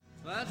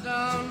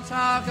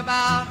talk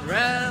about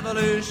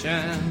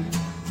revolution.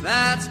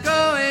 That's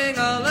going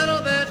a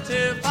little bit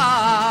too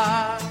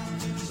far.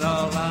 So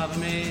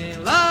love me,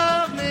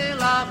 love me,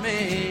 love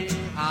me.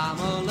 I'm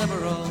a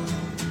liberal.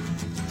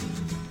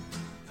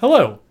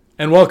 Hello,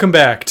 and welcome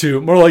back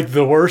to More Like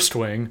the Worst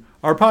Wing,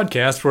 our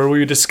podcast where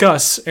we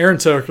discuss Aaron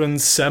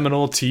Sorkin's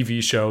seminal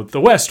TV show, The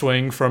West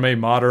Wing, from a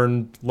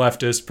modern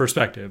leftist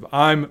perspective.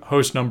 I'm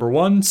host number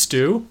one,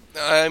 Stu.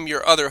 I'm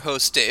your other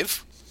host,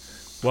 Dave.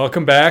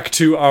 Welcome back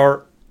to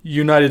our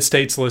United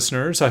States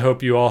listeners. I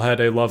hope you all had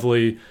a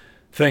lovely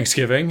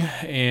Thanksgiving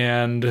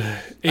and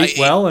ate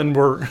well, and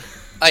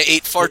I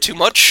ate far too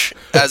much,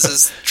 as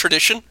is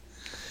tradition.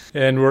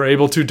 And we're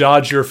able to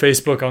dodge your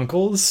Facebook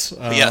uncles.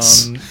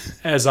 Yes.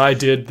 As I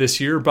did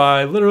this year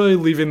by literally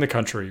leaving the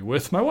country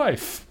with my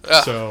wife.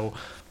 So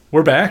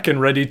we're back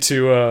and ready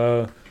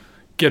to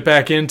get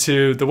back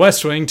into The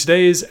West Wing.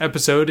 Today's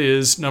episode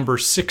is number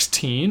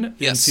 16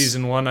 in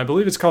season 1. I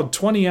believe it's called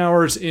 20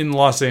 Hours in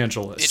Los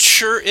Angeles. It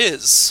sure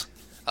is.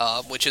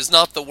 Which is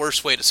not the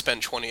worst way to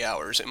spend 20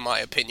 hours, in my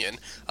opinion.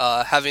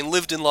 Having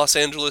lived in Los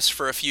Angeles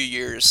for a few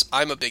years,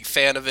 I'm a big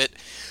fan of it.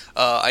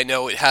 I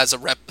know it has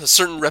a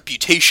certain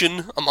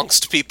reputation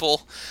amongst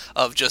people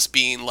of just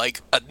being,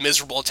 like, a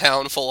miserable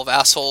town full of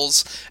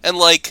assholes. And,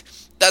 like,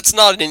 that's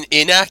not an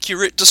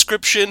inaccurate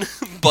description,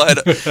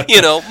 but,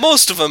 you know,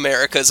 most of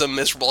America is a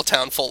miserable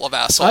town full of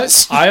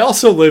assholes. I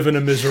also live in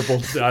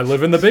I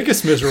live in the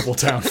biggest miserable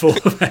town full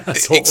of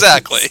assholes.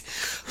 Exactly.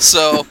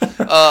 So,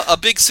 a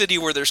big city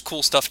where there's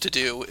cool stuff to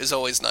do is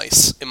always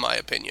nice, in my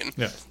opinion.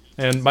 Yeah.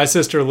 And my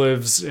sister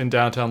lives in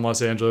downtown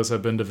Los Angeles.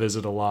 I've been to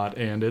visit a lot,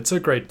 and it's a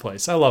great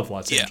place. I love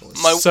Los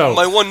Angeles.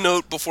 My one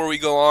note before we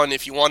go on,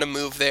 if you want to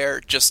move there,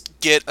 just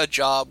get a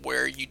job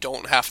where you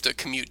don't have to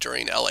commute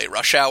during LA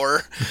rush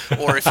hour.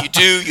 Or if you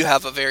do, you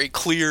have a very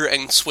clear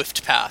and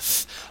swift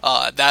path.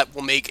 That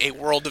will make a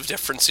world of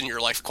difference in your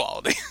life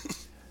quality.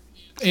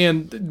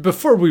 And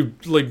before we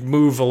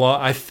move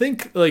along, I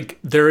think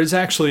there is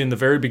actually in the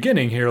very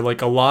beginning here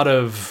a lot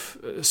of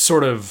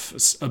sort of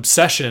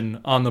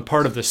obsession on the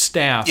part of the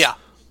staff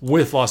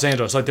with Los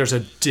Angeles. There's a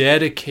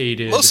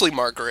dedicated mostly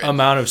Margaret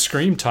amount of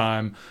screen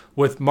time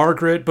with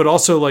Margaret, but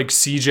also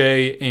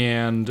CJ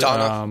and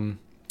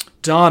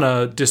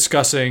Donna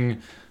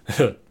discussing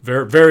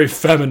very, very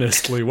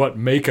feministly what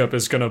makeup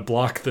is going to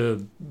block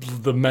the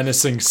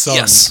menacing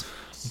sun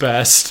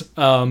best.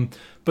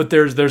 But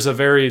there's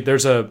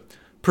a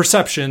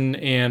perception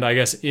and I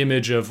guess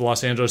image of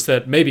Los Angeles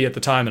that maybe at the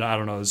time, and I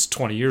don't know, it was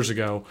 20 years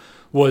ago,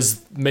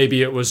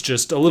 it was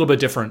just a little bit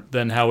different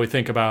than how we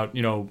think about,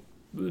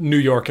 New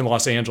York and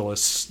Los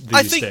Angeles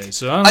these days.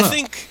 So I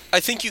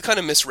think you kind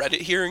of misread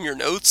it here in your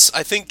notes.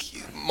 I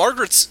think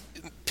Margaret's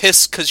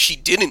pissed because she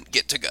didn't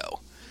get to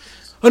go.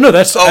 Oh no,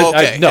 that's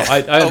okay.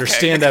 I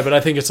understand that, but I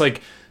think it's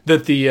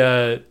that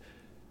the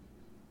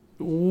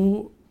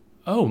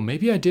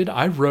maybe I did.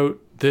 I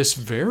wrote this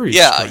very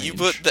strange. You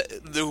put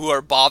who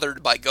are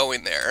bothered by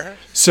going there.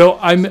 So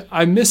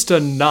I missed a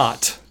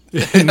not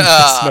in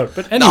this note,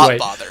 but anyway,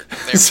 not bothered.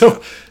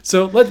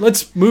 So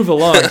let's move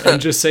along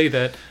and just say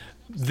that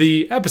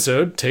the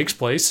episode takes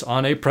place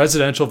on a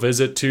presidential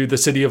visit to the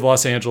city of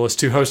Los Angeles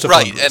to host a fundraiser.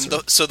 Right,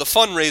 and so the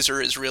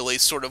fundraiser is really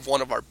sort of one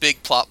of our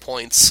big plot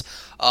points,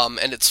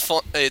 and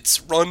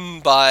it's run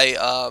by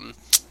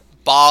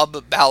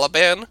Bob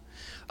Balaban,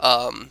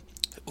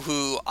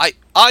 who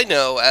I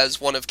know as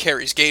one of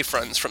Carrie's gay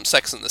friends from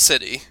Sex and the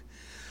City.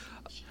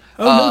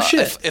 Oh no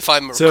shit! If I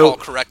recall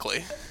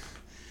correctly.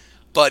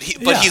 But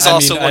he's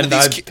also one of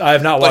these. I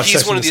have not watched. But he's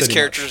Sex one and of the these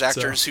City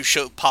actors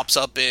who pops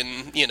up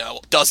in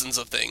dozens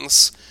of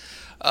things.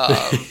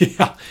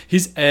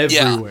 He's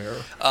everywhere.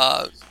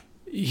 Yeah.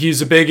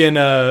 He's a big in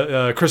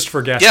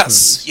Christopher Guest.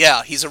 Yes, movies.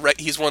 Yeah,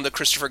 he's one of the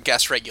Christopher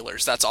Guest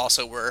regulars. That's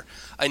also where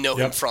I know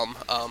him from.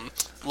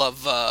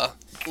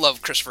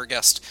 Love Christopher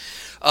Guest.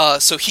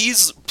 So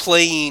he's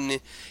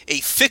playing a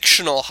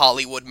fictional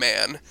Hollywood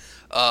man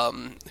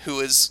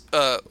who is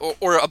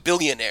or a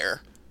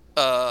billionaire.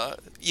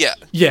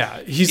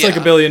 He's like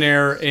a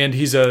billionaire, and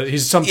he's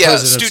some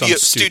president of some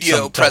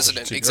studio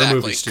president,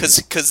 exactly,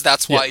 because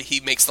that's why he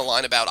makes the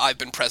line about "I've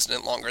been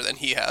president longer than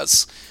he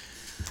has."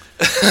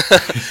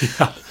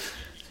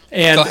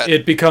 And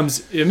it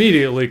becomes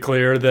immediately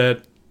clear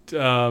that,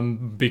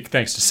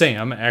 thanks to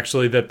Sam,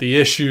 actually, that the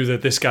issue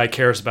that this guy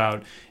cares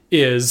about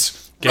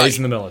is gays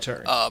in the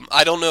military.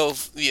 I don't know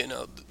if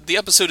the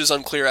episode is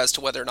unclear as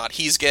to whether or not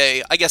he's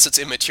gay. I guess it's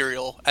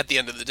immaterial at the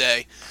end of the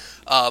day.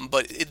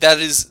 But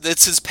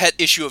that's his pet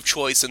issue of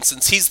choice, and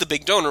since he's the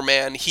big donor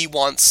man, he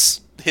wants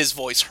his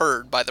voice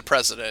heard by the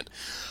president.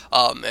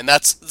 And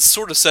that's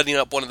sort of setting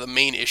up one of the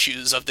main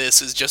issues of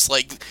this, is just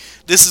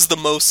this is the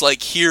most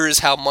here is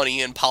how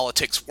money in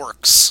politics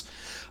works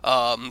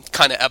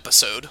kind of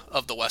episode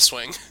of The West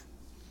Wing.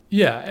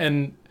 Yeah,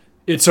 and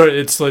it's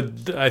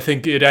I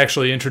think it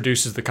actually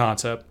introduces the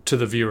concept to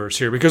the viewers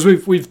here, because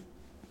we've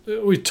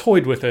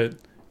toyed with it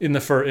in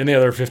the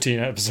other 15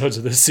 episodes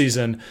of this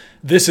season.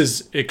 This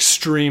is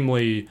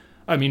extremely,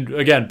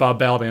 again, Bob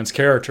Balaban's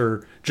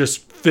character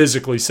just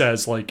physically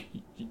says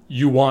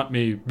you want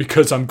me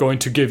because I'm going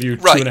to give you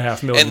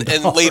 $2.5 million.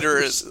 And later,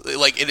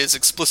 it is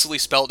explicitly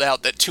spelled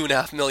out that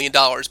 $2.5 million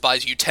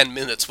buys you 10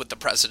 minutes with the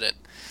president.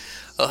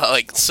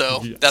 Yes.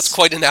 That's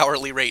quite an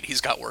hourly rate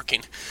he's got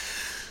working.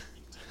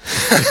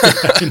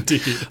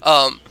 Indeed.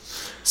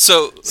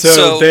 So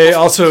they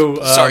also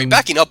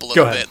backing up a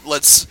little bit.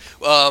 Let's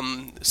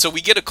so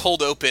we get a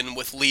cold open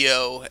with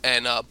Leo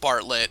and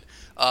Bartlett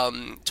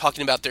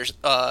talking about their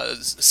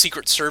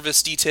Secret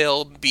Service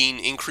detail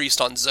being increased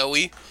on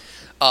Zoe.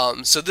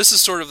 So this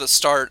is sort of the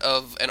start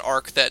of an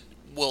arc that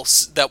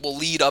will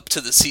lead up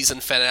to the season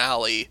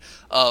finale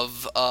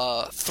of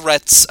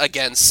threats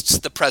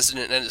against the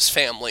president and his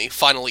family,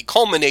 finally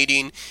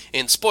culminating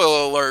in,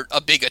 spoiler alert,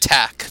 a big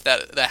attack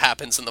that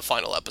happens in the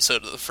final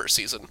episode of the first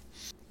season.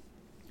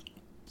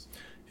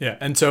 Yeah,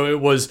 and so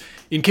it was,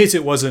 in case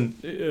it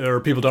wasn't,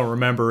 or people don't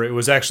remember, it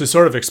was actually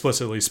sort of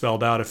explicitly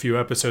spelled out a few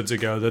episodes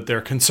ago that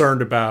they're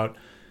concerned about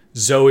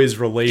Zoe's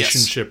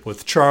relationship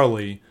with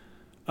Charlie,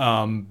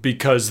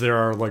 because there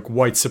are like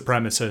white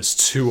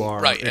supremacists who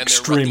are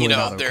extremely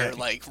not okay. They're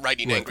like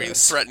writing angry,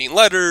 threatening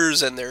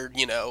letters, and they're,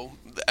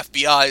 the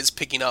FBI's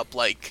picking up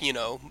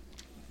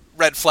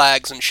red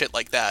flags and shit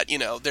like that.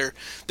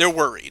 They're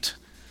worried.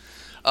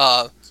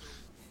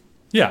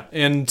 Yeah,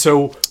 and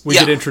so we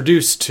get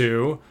introduced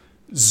to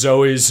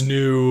Zoe's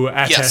new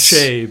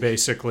attaché,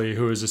 basically,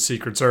 who is a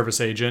Secret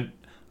Service agent.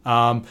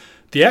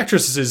 The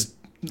actress is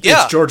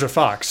Georgia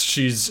Fox.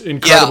 She's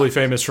incredibly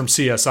famous from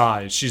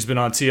CSI. She's been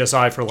on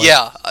CSI for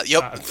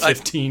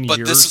 15 years.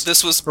 But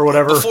this was or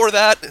whatever. Before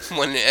that,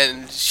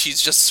 and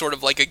she's just sort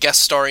of like a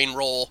guest starring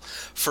role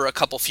for a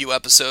few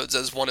episodes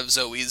as one of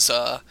Zoe's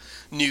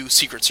new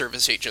Secret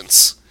Service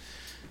agents.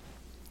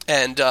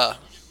 And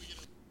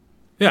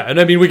yeah,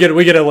 and I mean we get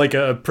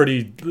a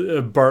pretty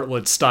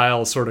Bartlett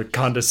style sort of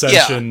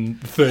condescension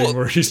thing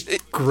where he's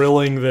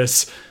grilling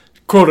this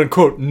quote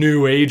unquote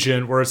new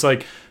agent, where it's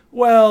like,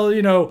 well,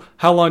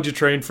 how long did you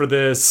train for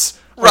this?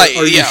 Right?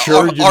 Are you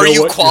sure? Are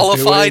you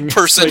qualified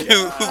person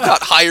who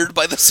got hired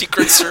by the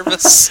Secret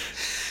Service?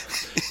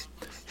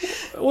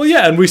 Well,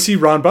 yeah, and we see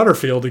Ron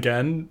Butterfield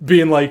again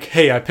being like,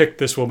 "Hey, I picked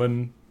this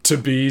woman to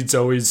be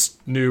Zoe's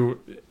new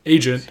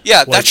agent."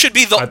 Yeah, that should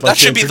be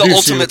the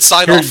ultimate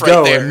sign-off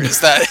right there. Is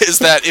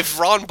that if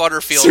Ron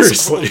Butterfield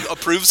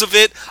approves of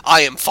it,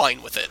 I am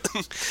fine with it.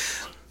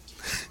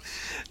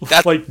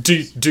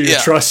 Do you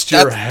trust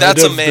your head?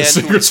 That's of a man the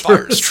Secret who inspires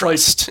Service?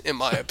 trust, in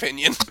my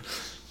opinion.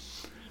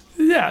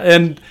 Yeah,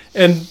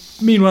 and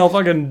meanwhile,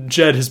 fucking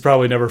Jed has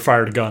probably never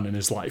fired a gun in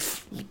his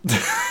life.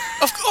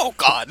 Oh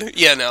God,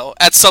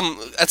 at some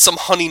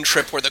hunting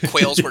trip where the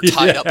quails were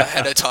tied up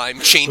ahead of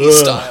time, Cheney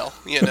style.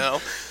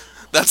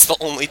 That's the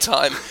only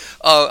time.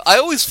 I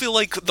always feel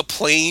like the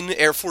plane,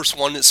 Air Force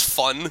One, is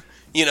fun.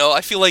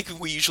 I feel like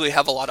we usually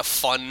have a lot of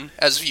fun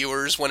as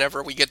viewers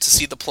whenever we get to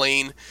see the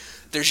plane.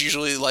 There's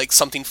usually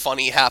something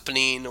funny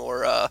happening,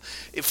 or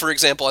if, for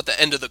example, at the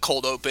end of the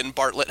cold open,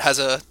 Bartlett has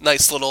a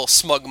nice little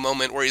smug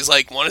moment where he's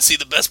like, "Want to see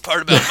the best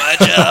part about my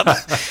job?"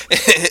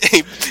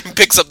 He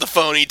picks up the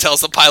phone, he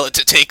tells the pilot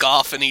to take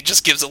off, and he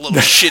just gives a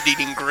little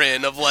shit-eating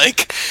grin of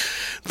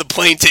the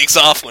plane takes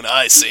off when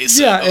I say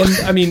so. Yeah,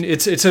 and I mean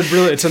it's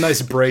a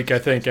nice break, I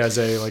think, as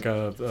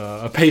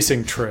a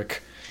pacing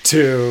trick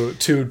to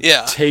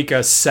take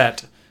a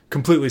set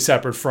completely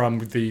separate from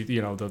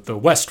the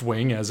West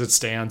Wing as it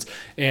stands,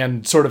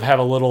 and sort of have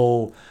a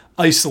little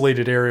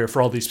isolated area for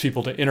all these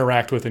people to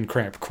interact with in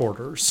cramped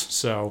quarters.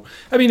 So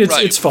I mean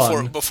it's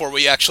fun before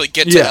we actually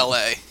get to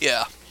LA.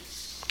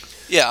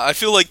 Yeah, I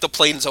feel like the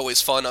plane's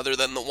always fun, other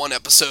than the one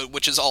episode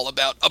which is all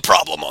about a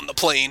problem on the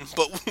plane,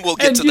 but we'll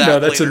get to that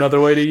that's later. Another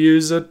way to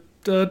use a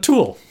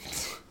tool.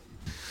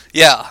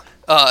 Yeah,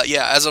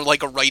 as a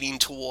writing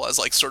tool, as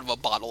sort of a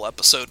bottle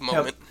episode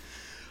moment.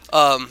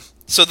 Yep.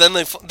 So then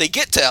they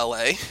get to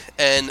LA,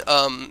 and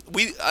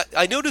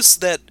I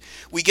noticed that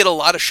we get a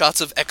lot of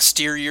shots of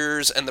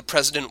exteriors and the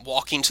president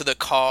walking to the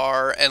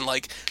car and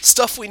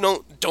stuff we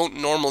don't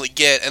normally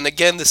get. And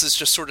again, this is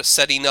just sort of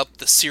setting up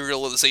the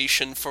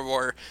serialization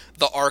for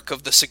the arc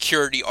of the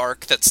security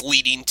arc that's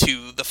leading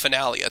to the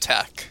finale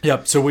attack.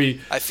 Yep. So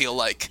I feel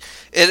like,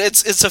 and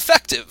it's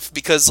effective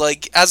because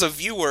as a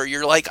viewer,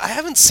 you're I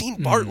haven't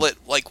seen Bartlett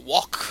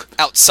walk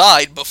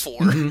outside before.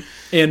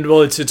 Mm-hmm. And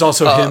well, it's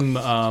also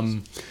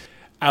him.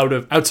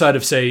 Outside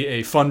of say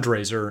a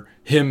fundraiser,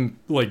 him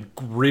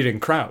reading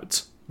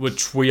crowds,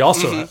 which we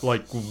also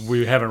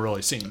we haven't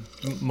really seen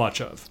much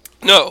of.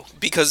 No,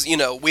 because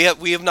we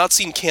have not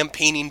seen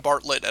campaigning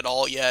Bartlett at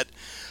all yet.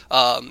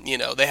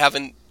 They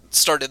haven't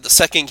started the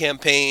second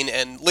campaign,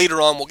 and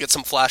later on we'll get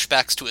some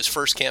flashbacks to his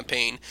first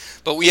campaign,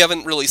 but we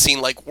haven't really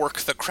seen work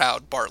the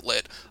crowd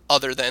Bartlett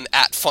other than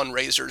at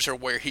fundraisers or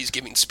where he's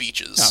giving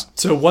speeches. Yeah.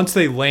 So once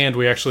they land,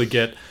 we actually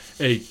get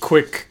a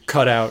quick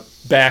cutout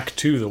back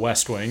to the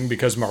West Wing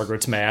because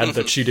Margaret's mad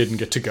that she didn't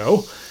get to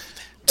go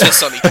to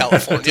sunny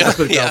California.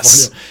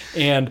 Yes.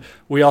 And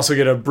we also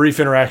get a brief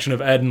interaction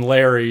of Ed and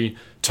Larry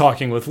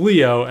talking with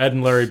Leo. Ed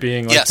and Larry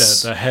being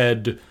the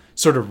head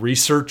sort of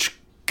research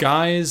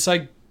guys,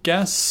 I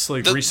guess,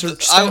 like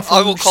research I will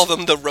staffers? call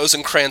them the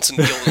Rosencrantz and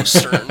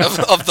Guildenstern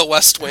of the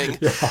West Wing,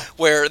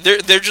 where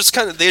they're just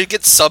kind of, they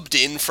get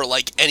subbed in for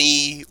like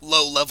any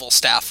low level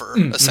staffer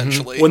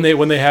essentially when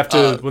they have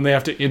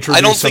to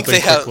introduce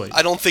something quickly.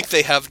 I don't think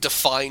they have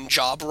defined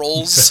job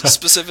roles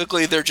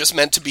specifically. They're just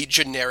meant to be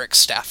generic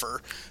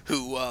staffer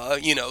who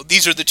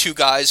these are the two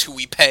guys who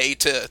we pay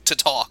to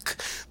talk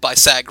by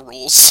SAG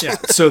rules. Yeah.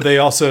 So they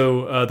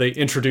also they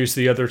introduce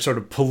the other sort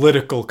of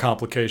political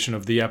complication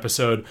of the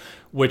episode,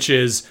 which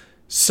is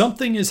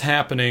something is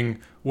happening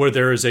where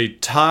there is a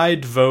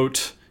tied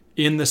vote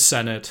in the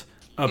Senate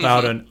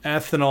about an a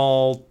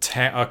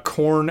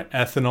corn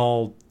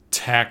ethanol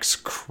tax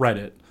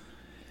credit.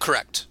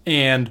 Correct.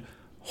 And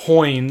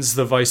Hoynes,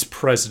 the vice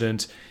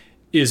president,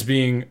 is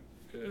being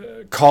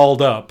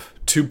called up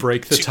to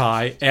break the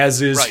tie,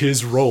 as is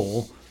his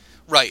role.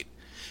 Right.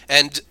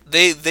 And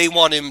they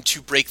want him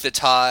to break the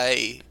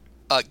tie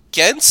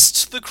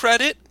against the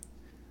credit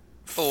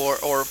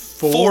or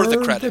for the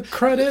credit. The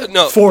credit?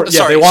 No,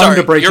 they want him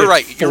to break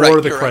it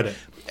for the credit.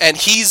 And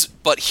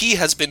he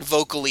has been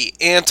vocally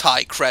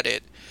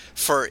anti-credit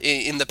for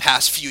in the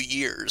past few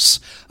years.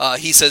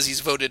 He says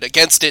he's voted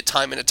against it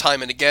time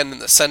and again in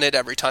the Senate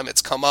every time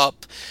it's come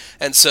up.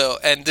 And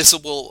this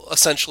will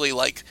essentially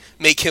like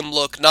make him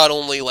look not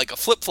only like a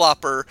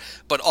flip-flopper,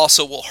 but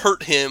also will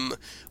hurt him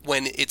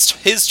when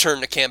it's his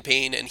turn to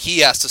campaign and he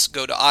has to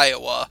go to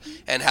Iowa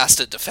and has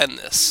to defend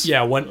this.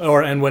 Yeah,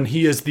 when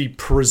he is the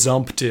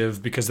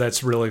presumptive, because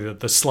that's really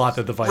the slot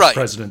that the vice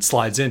president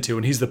slides into,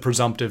 and he's the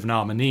presumptive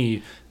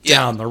nominee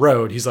down the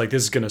road. He's like,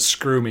 this is going to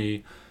screw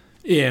me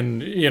in,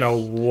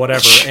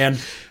 whatever.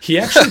 And he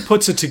actually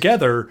puts it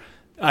together,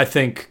 I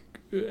think,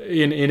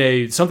 in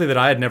a something that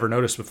I had never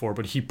noticed before,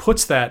 but he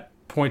puts that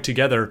point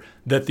together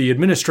that the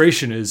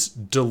administration is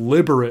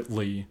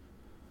deliberately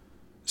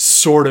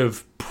sort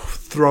of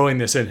throwing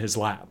this in his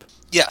lap.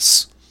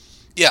 Yes.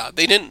 Yeah,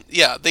 they didn't.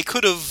 Yeah, they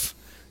could have.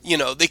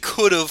 They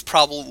could have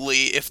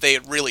probably, if they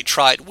had really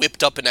tried,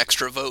 whipped up an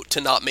extra vote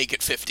to not make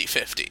it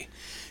 50-50.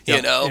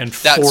 And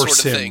that force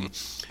sort of him. thing.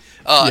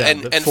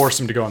 And force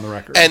him to go on the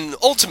record. And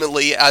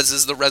ultimately, as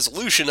is the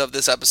resolution of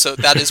this episode,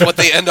 that is what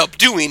they end up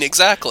doing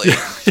exactly.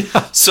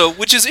 So,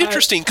 which is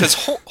interesting because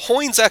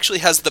Hoynes actually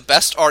has the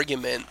best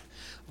argument,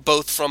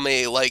 both from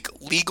a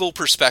legal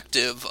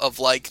perspective of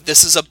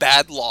this is a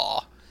bad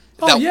law.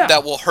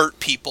 That will hurt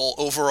people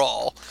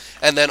overall.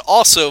 And then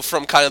also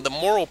from kind of the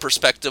moral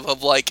perspective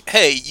of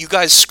hey, you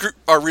guys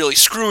are really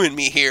screwing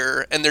me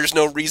here, and there's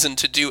no reason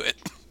to do it.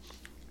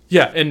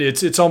 Yeah, and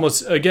it's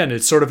almost, again,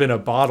 it's sort of in a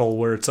bottle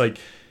where it's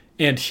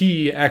and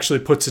he actually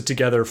puts it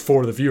together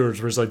for the viewers,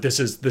 where it's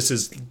this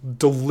is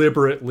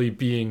deliberately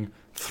being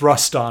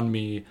thrust on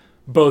me,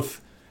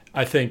 both,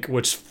 I think,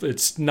 which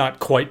it's not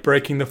quite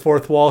breaking the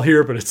fourth wall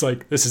here, but it's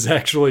this is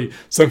actually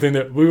something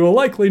that we will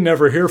likely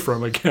never hear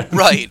from again.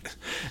 Right.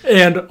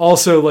 And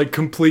also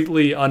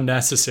completely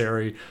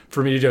unnecessary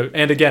for me to do.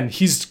 And again,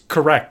 he's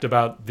correct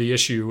about the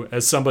issue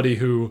as somebody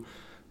who,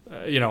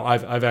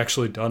 I've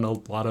actually done a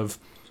lot of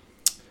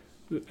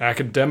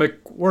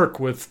academic work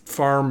with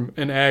farm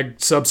and ag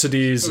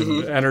subsidies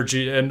and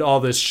energy and all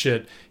this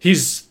shit.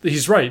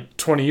 He's right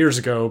 20 years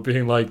ago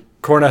being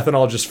corn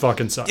ethanol just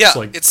fucking sucks. Yeah,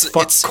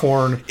 fuck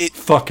corn,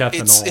 fuck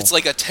ethanol. It's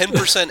like a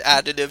 10%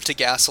 additive to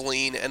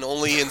gasoline, and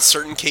only in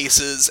certain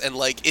cases, and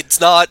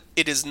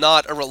it is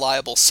not a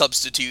reliable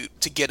substitute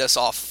to get us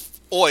off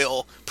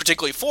oil,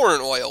 particularly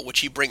foreign oil, which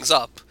he brings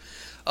up.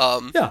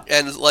 And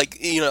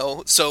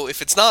so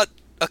if it's not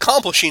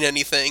accomplishing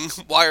anything,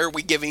 why are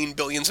we giving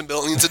billions and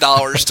billions of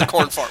dollars to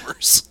corn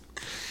farmers?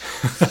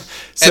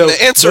 So and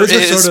the answer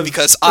is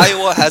because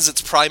Iowa has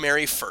its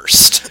primary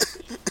first.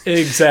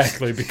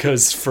 Exactly,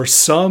 because for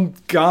some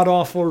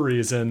god-awful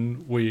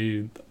reason,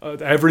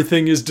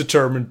 everything is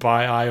determined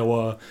by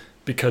Iowa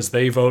because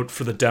they vote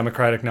for the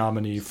Democratic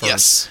nominee first.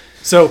 Yes.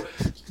 So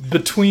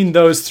between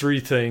those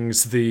three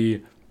things,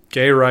 the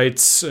gay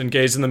rights and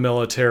gays in the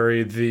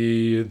military,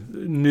 the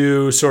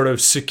new sort of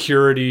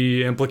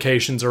security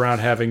implications around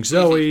having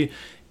Zoe,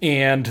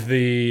 and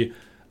the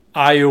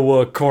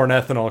Iowa corn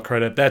ethanol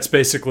credit, that's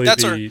basically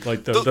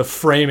the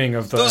framing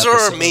of the Those episode.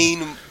 are our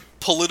main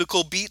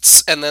political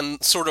beats, and then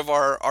sort of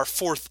our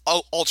fourth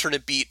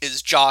alternate beat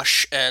is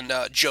Josh and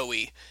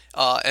Joey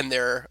and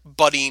their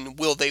budding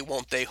will they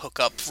won't they hook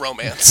up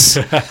romance.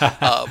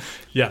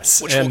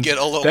 Yes, which and we'll get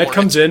a little that more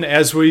comes into. in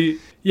as we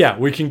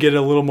can get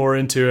a little more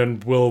into,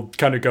 and we'll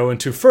kind of go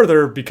into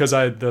further because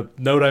the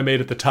note I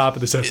made at the top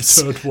of this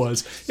episode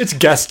was it's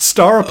guest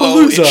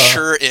star-apalooza. Oh, it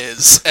sure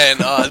is, and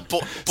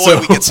boy,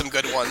 we get some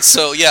good ones.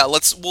 So yeah,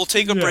 we'll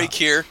take a break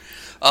here.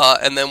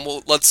 And then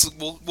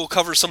we'll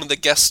cover some of the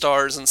guest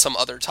stars and some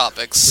other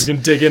topics. We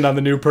can dig in on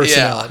the new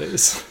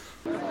personalities. Yeah.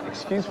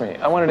 Excuse me,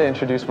 I wanted to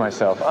introduce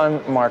myself.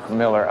 I'm Mark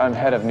Miller. I'm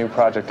head of new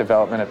project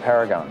development at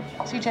Paragon.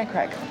 CJ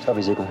Craig.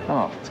 Toby Ziegler.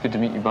 Oh, it's good to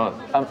meet you both.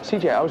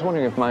 CJ, I was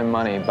wondering if my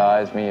money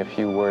buys me a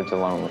few words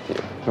alone with you.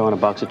 Throw in a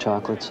box of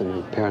chocolates and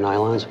a pair of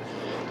nylons.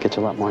 Gets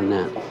you a lot more than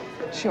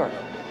that. Sure.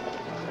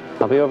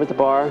 I'll be over at the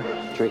bar,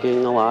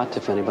 drinking a lot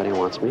if anybody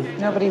wants me.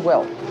 Nobody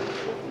will.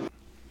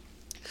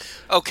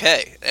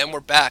 Okay, and we're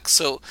back.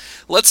 So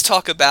let's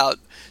talk about,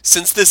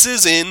 since this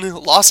is in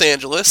Los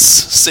Angeles,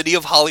 city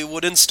of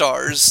Hollywood and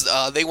stars,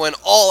 they went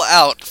all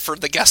out for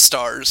the guest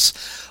stars.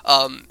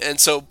 And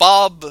so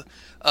Bob...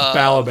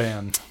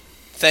 Balaban.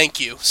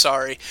 Thank you,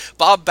 sorry.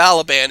 Bob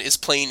Balaban is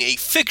playing a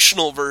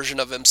fictional version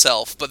of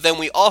himself, but then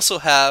we also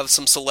have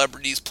some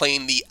celebrities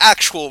playing the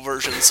actual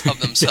versions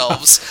of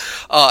themselves.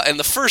 And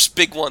the first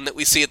big one that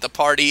we see at the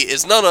party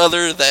is none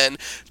other than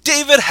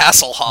David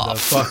Hasselhoff. The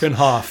fucking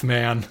Hoff,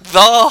 man. The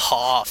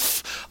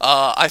Hoff.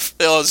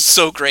 It was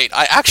so great.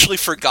 I actually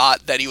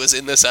forgot that he was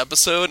in this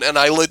episode, and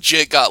I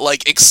legit got,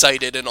 like,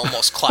 excited and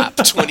almost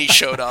clapped when he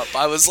showed up.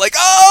 I was like,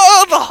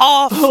 oh, the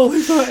Hoff!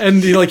 Holy fuck.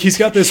 And, he's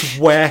got this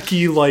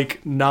wacky,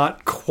 like,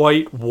 not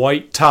quite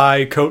white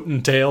tie coat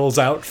and tails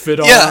outfit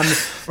on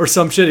or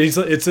some shit.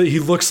 He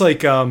looks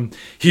like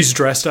he's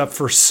dressed up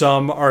for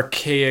some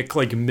archaic,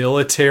 like,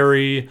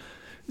 military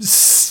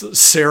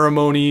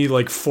ceremony,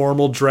 like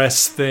formal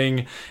dress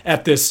thing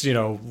at this,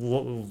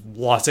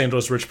 Los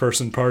Angeles rich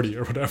person party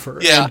or whatever.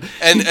 Yeah,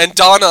 and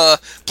Donna,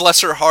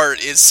 bless her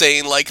heart, is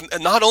saying, like,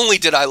 not only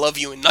did I love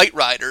you in Knight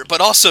Rider,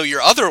 but also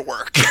your other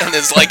work, and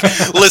is like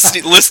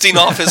listing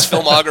off his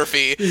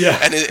filmography,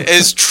 and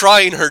is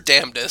trying her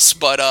damnedest,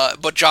 but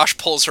Josh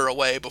pulls her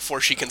away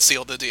before she can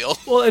seal the deal.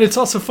 Well, and it's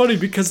also funny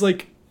because,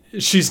 like,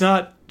 she's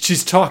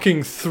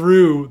talking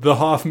through the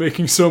Hoff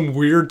making some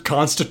weird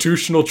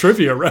constitutional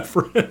trivia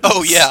reference.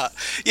 Oh, yeah.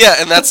 Yeah,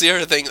 and that's the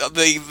other thing.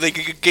 They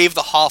gave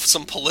the Hoff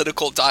some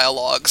political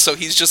dialogue, so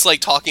he's just,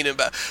 like, talking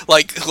about,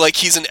 like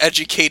he's an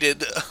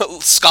educated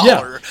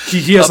scholar. Yeah,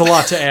 he has a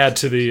lot to add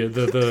to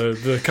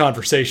the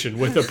conversation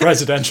with a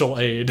presidential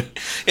aide.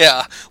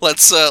 Yeah,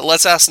 let's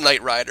ask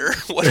Knight Rider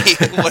what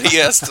he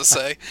has to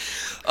say.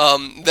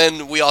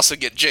 Then we also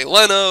get Jay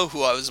Leno,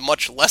 who I was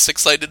much less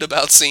excited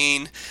about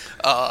seeing.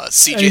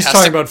 CJ and he's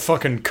talking about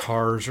fucking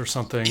cars or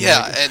something.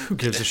 Yeah, like, and who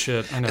gives a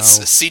shit? I know.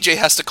 CJ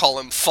has to call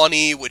him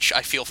funny, which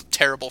I feel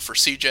terrible for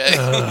CJ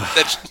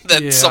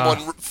that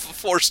someone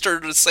forced her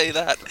to say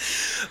that.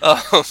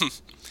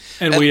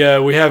 And we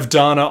have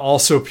Donna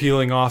also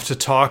peeling off to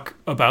talk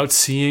about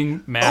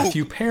seeing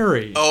Matthew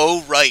Perry.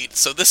 Oh, right.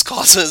 So this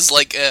causes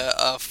like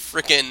a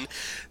freaking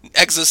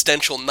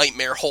existential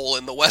nightmare hole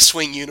in the West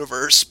Wing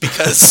universe,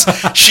 because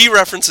she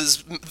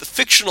references the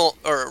fictional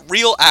or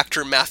real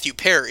actor Matthew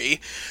Perry,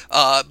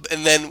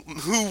 and then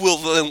who will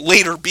then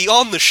later be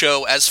on the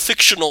show as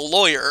fictional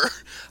lawyer.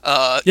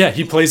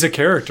 He plays a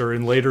character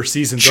in later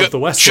seasons of the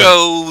West Wing.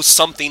 Joe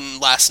something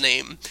last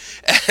name.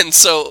 And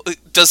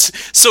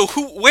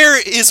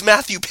where is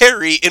Matthew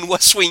Perry in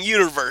West Wing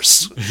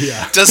universe?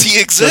 Yeah. Does he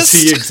exist?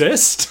 Does he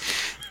exist?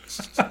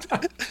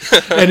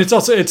 And it's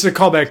a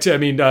callback to,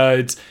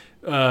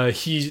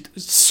 he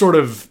sort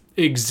of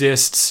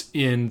exists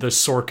in the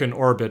Sorkin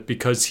orbit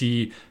because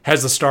he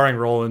has the starring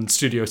role in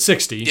Studio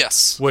 60.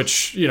 Yes.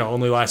 Which,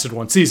 only lasted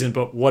one season,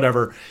 but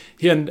whatever.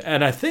 And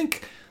I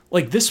think,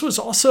 like, this was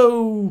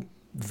also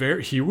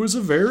he was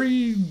a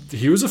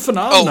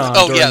phenomenon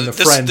during the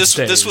Friends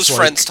days. This was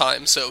Friends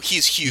time, so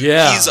he's huge.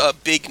 Yeah. He's a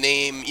big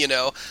name,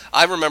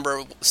 I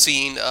remember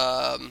seeing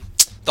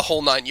The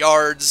Whole Nine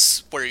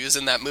Yards, where he was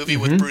in that movie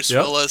with Bruce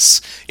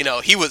Willis.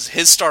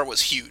 His star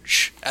was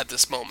huge at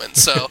this moment.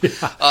 So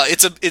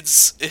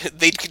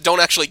they don't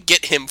actually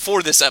get him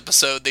for this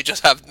episode. They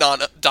just have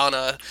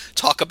Donna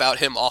talk about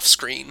him off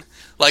screen.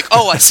 Like,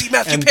 oh, I see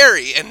Matthew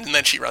Perry, and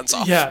then she runs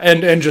off. Yeah,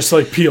 and just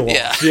like peel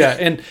off. Yeah,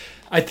 and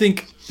I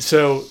think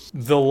so.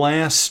 The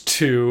last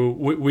two,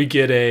 we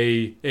get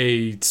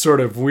a sort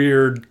of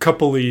weird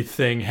coupley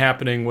thing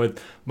happening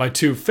with my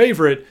two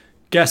favorite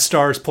guest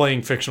stars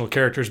playing fictional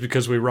characters,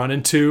 because we run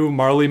into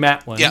Marlee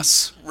Matlin.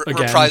 Yes,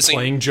 again,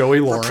 playing Joey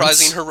Lawrence.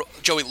 Reprising her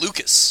Joey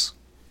Lucas.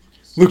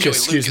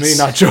 Excuse me,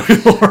 not Joey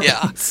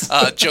Lawrence.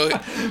 Yeah, Joey.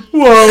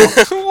 Whoa.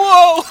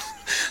 Whoa!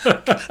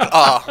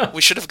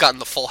 We should have gotten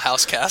the Full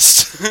House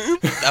cast.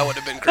 That would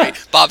have been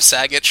great. Bob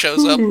Saget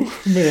shows up. Ooh,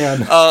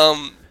 man.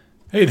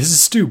 Hey, this is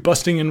Stu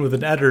busting in with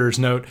an editor's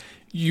note.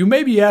 You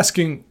may be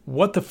asking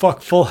what the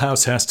fuck Full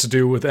House has to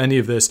do with any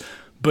of this,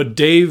 but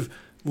Dave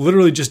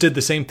literally just did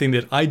the same thing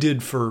that I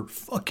did for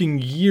fucking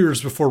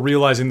years before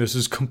realizing this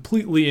is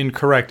completely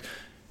incorrect.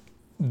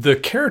 The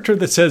character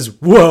that says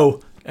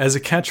 "whoa" as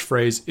a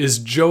catchphrase is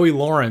Joey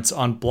Lawrence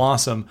on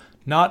Blossom,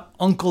 not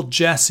Uncle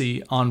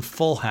Jesse on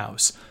Full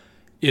House.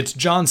 It's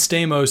John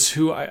Stamos,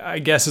 who I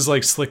guess is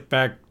like slick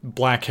back,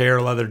 black hair,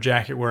 leather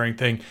jacket wearing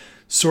thing,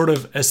 sort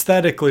of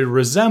aesthetically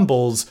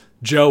resembles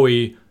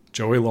Joey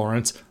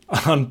Lawrence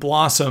on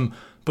Blossom,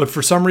 but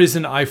for some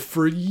reason I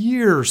for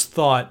years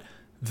thought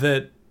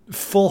that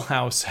Full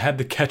House had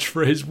the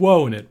catchphrase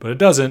 "whoa" in it, but it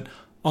doesn't.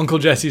 Uncle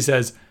Jesse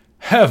says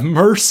 "have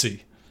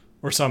mercy"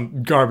 or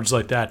some garbage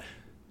like that.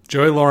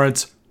 Joey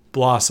Lawrence,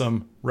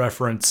 Blossom,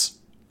 reference.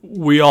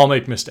 We all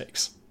make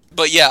mistakes.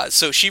 But yeah,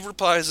 so she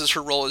reprises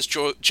her role as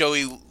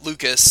Joey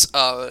Lucas.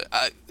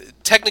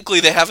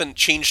 Technically, they haven't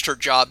changed her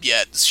job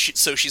yet,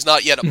 so she's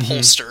not yet a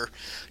pollster.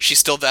 She's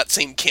still that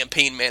same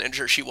campaign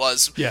manager she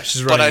was. Yeah,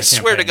 she's running But I a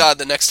swear to campaign. God,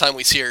 the next time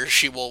we see her,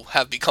 she will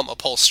have become a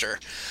pollster.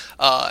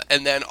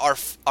 And then our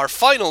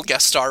final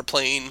guest star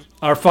playing...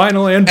 Our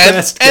final and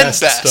best guest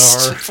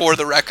star. For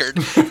the record,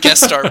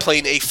 guest star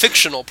playing a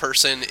fictional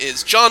person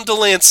is John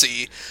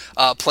Delancey,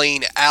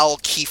 playing Al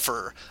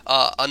Kiefer,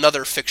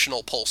 another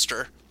fictional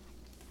pollster.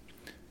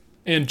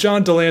 And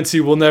John Delancey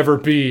will never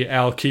be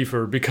Al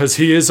Kiefer because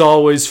he is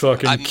always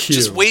fucking I'm cute.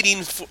 just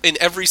waiting in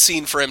every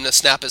scene for him to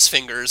snap his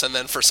fingers and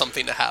then for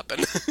something to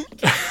happen.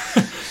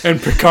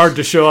 And Picard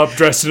to show up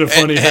dressed in a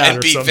funny hat and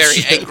or be some very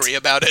shit. angry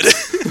about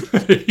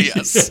it.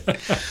 Yes.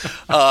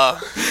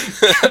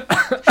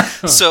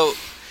 So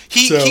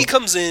he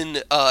comes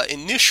in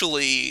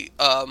initially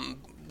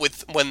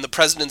when the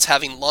president's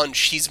having lunch.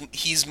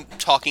 He's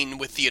talking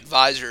with the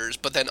advisors,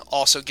 but then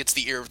also gets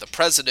the ear of the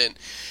president,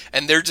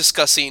 and they're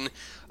discussing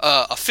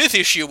a fifth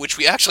issue, which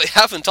we actually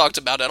haven't talked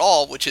about at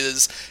all, which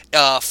is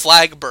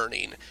flag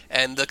burning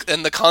and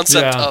the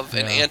concept of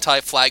an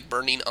anti-flag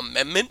burning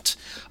amendment.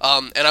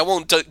 And I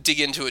won't dig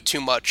into it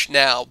too much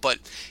now, but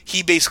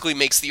he basically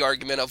makes the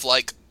argument of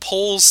like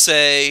polls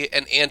say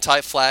an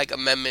anti-flag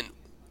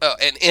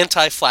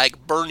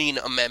burning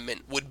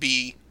amendment would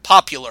be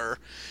popular,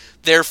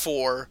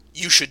 therefore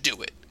you should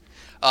do it.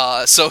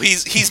 So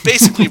he's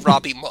basically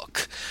Robbie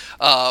Mook,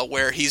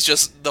 where he's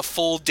just the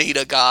full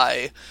data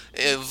guy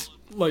of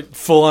like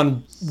full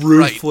on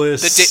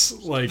ruthless.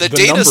 Right. Like the the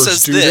data numbers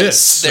says do this,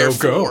 so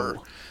therefore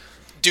go.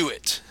 do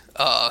it.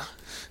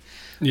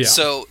 Yeah.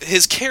 So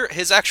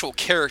his actual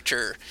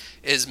character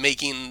is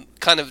making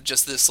kind of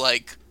just this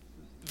like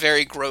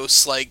very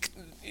gross, like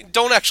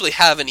don't actually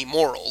have any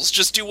morals,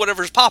 just do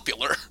whatever's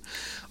popular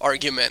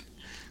argument.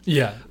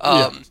 Yeah.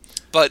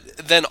 But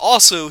then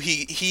also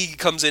he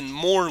comes in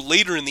more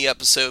later in the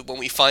episode when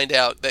we find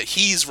out that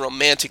he's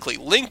romantically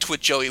linked with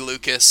Joey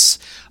Lucas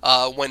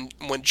when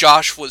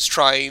Josh was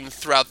trying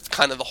throughout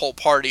kind of the whole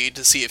party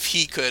to see if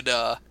he could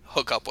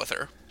hook up with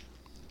her.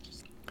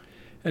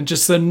 And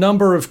just the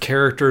number of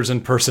characters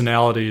and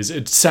personalities,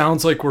 it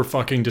sounds like we're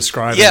fucking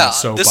describing a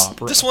soap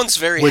opera. This one's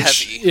very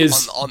which heavy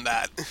is, on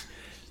that.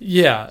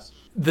 Yeah.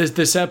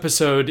 This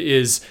episode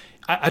is,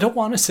 I don't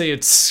want to say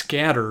it's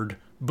scattered,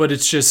 but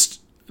it's just,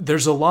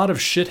 there's a lot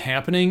of shit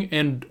happening,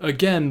 and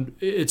again,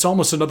 it's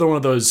almost another one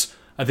of those,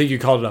 I think you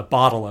called it a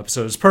bottle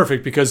episode. It's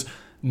perfect because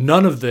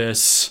none of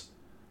this,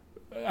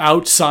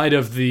 outside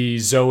of the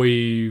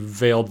Zoe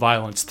veiled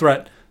violence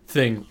threat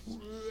thing,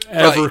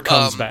 ever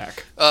comes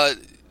back.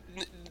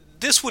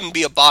 This wouldn't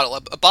be a bottle.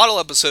 A bottle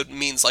episode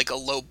means like a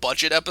low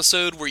budget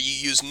episode where you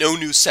use no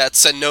new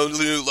sets and no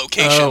new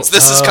locations.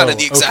 This is kind of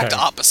the exact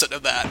opposite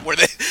of that,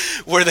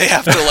 where they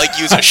have to like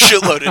use a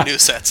shitload of new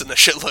sets and a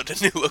shitload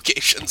of new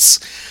locations.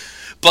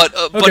 But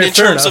in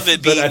terms of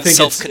it being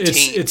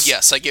self-contained,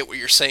 yes, I get what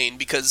you're saying,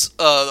 because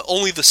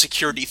only the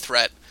security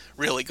threat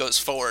really goes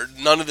forward.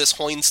 None of this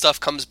Hoyne stuff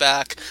comes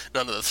back.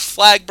 None of the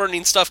flag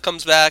burning stuff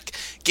comes back.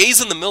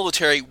 Gays in the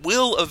military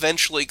will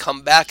eventually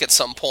come back at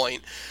some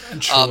point,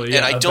 and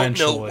I don't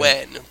know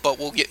when. But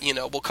we'll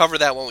cover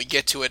that when we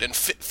get to it. And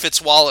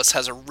Fitz Wallace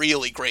has a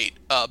really great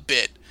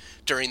bit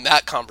during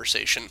that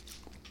conversation.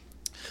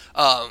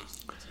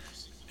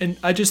 And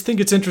I just think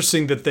it's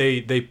interesting that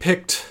they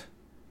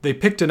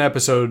picked an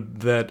episode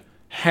that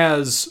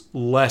has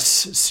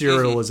less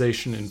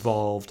serialization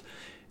involved.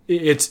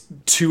 It's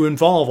to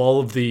involve all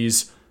of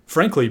these,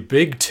 frankly,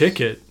 big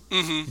ticket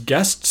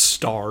guest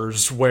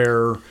stars.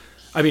 Where,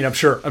 I mean, I'm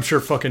sure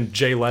fucking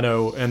Jay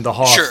Leno and the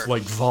Hawk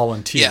like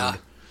volunteered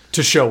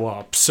to show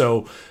up.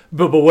 So,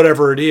 but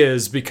whatever it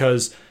is,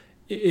 because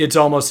it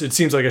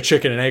seems like a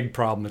chicken and egg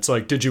problem. It's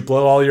like, did you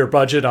blow all your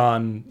budget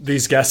on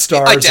these guest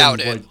stars? I doubt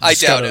it. I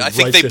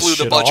think they blew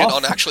the budget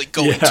on actually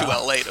going to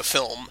LA to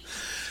film.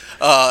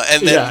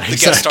 And then the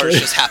guest stars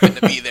just happened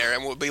to be there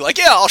and would be like,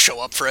 yeah, I'll show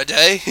up for a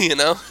day, you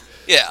know?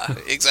 Yeah,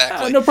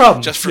 exactly. No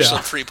problem. Just for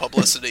some free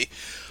publicity.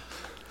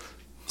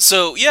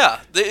 So,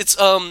 yeah, it's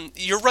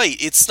you're right.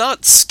 It's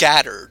not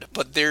scattered,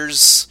 but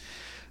it's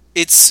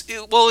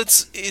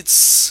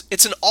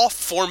an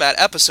off-format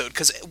episode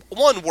because,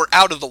 one, we're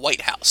out of the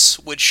White House,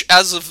 which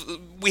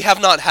we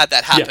have not had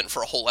that happen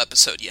for a whole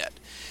episode yet.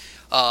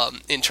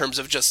 In terms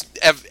of just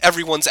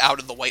everyone's out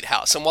of the White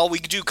House, and while we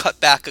do cut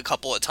back a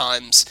couple of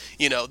times,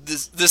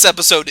 this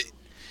episode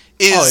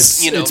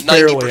is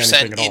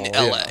 90% in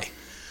LA.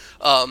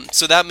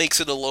 So that makes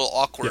it a little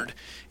awkward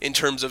in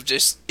terms of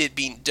just it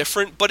being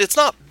different, but it's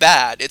not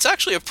bad. It's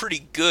actually a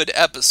pretty good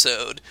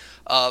episode,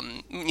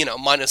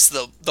 minus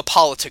the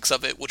politics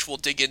of it, which we'll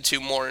dig into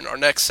more in our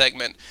next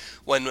segment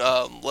when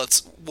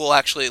let's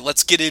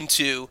get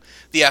into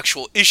the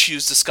actual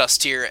issues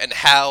discussed here and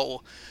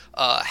how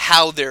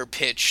they're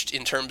pitched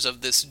in terms of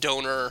this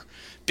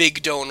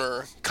big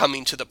donor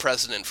coming to the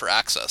president for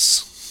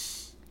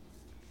access.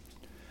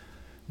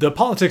 the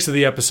politics of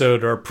the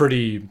episode are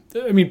pretty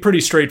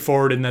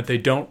straightforward in that they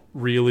don't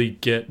really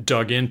get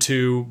dug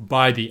into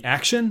by the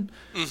action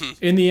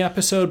in the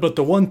episode. But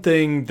the one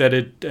thing that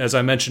it, as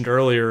I mentioned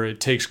earlier, it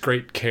takes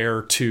great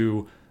care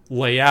to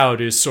lay out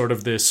is sort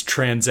of this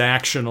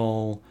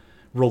transactional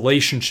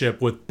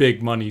relationship with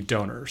big money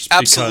donors.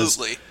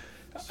 Absolutely.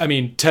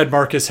 Because, Ted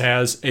Marcus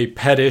has a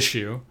pet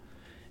issue,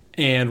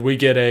 and we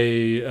get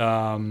a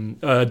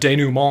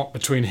denouement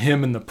between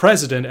him and the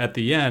president at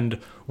the end,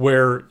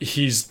 where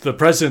the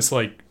president's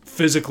like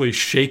physically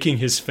shaking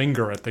his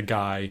finger at the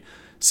guy,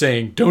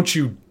 saying, "Don't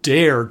you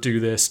dare do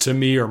this to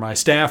me or my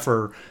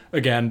staffer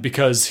again,"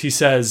 because he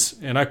says,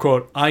 and I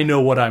quote, "I know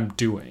what I'm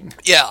doing."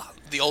 Yeah,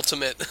 the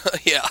ultimate.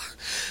 Yeah.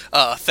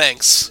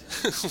 Thanks.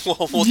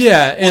 we'll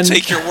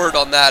take your word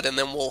on that, and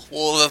then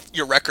we'll let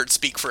your record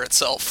speak for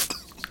itself.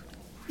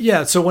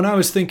 Yeah. So when I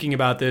was thinking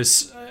about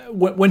this,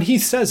 when he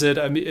says it,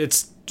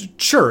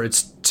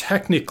 it's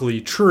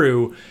technically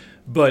true,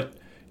 but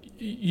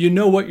you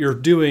know what you're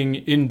doing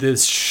in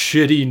this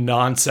shitty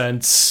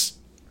nonsense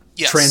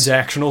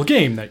transactional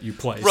game that you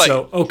play. Right.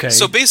 So, okay.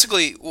 So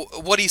basically,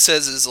 what he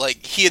says is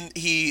like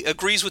he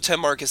agrees with Ted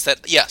Marcus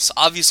that yes,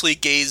 obviously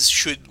gays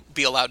should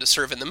be allowed to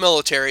serve in the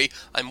military.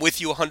 I'm with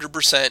you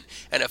 100%.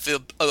 And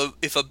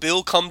if a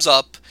bill comes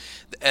up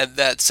and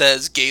that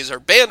says gays are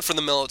banned from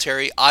the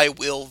military, I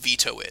will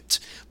veto it.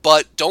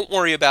 But don't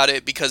worry about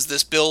it, because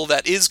this bill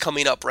that is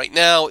coming up right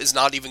now is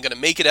not even going to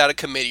make it out of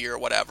committee or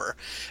whatever.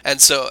 And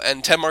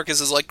Ted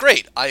Marcus is like,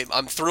 great,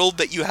 I'm thrilled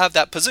that you have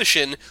that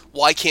position.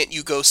 Why can't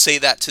you go say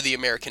that to the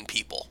American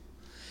people?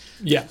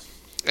 Yeah.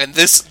 And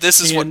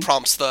this is what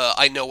prompts the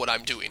I know what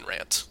I'm doing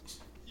rant.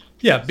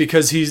 Yeah,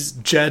 because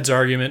Jed's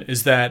argument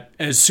is that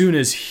as soon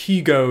as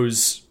he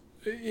goes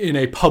in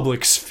a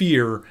public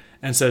sphere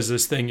and says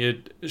this thing,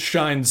 it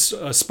shines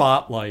a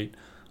spotlight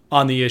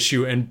on the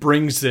issue and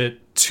brings it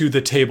to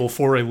the table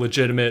for a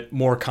legitimate,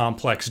 more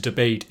complex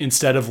debate,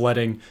 instead of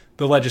letting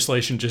the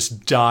legislation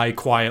just die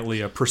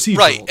quietly a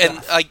procedural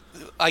death. And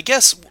I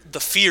guess the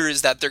fear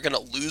is that they're going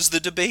to lose the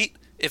debate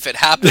if it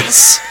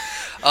happens.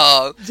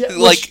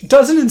 Which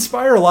doesn't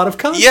inspire a lot of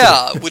confidence.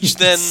 Yeah, which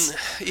then,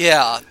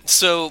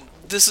 so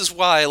this is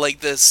why, like,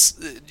 this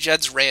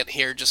Jed's rant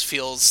here just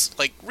feels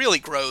like really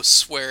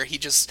gross, where he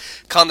just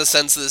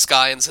condescends to this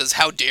guy and says,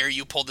 "How dare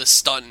you pull this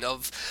stunt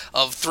of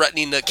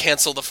threatening to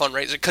cancel the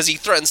fundraiser?" Because he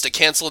threatens to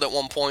cancel it at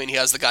one point. He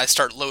has the guy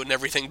start loading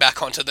everything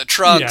back onto the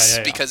trucks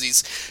because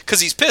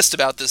he's pissed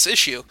about this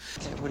issue.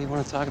 What do you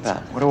want to talk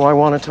about? What do I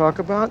want to talk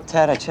about?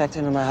 Ted, I checked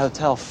into my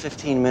hotel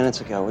 15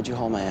 minutes ago. Would you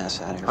hold my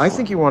ass out of here? I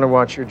think you want to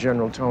watch your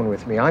general tone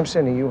with me. I'm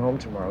sending you home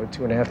tomorrow with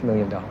 $2.5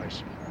 million.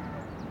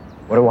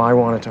 What do I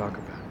want to talk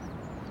about?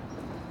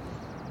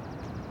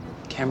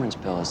 Cameron's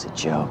bill is a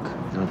joke.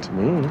 Not to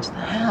me. It's the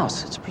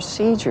House. It's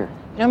procedure.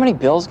 You know how many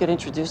bills get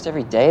introduced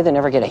every day that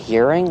never get a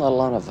hearing, let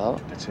alone a vote?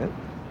 That's it?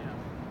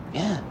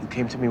 Yeah. You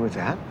came to me with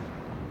that?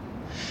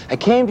 I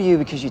came to you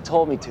because you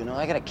told me to. No,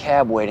 I got a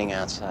cab waiting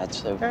outside,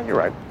 so... Yeah, you're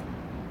right.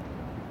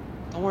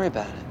 Don't worry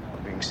about it.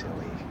 I'm being silly.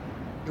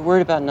 You're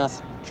worried about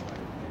nothing.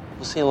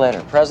 We'll see you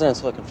later.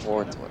 President's looking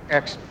forward to it.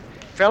 Excellent.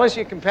 Fellas,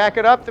 you can pack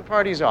it up. The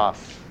party's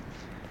off.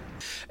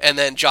 And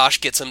then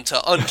Josh gets him to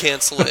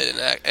uncancel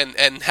it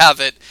and have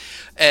it.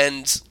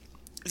 And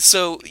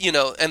so,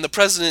 and the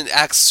president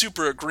acts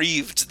super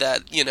aggrieved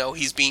that,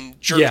 he's being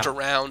jerked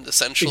around,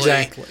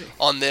 essentially,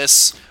 on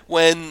this,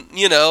 when,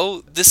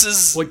 this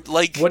is,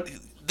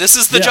 this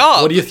is the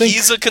job. What do you think?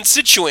 He's a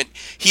constituent.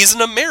 He's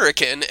an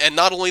American, and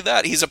not only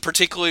that, he's a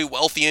particularly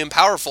wealthy and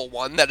powerful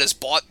one that has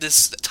bought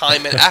this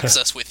time and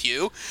access with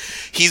you.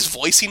 He's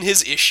voicing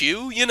his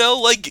issue,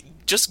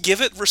 just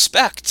give it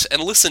respect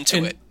and listen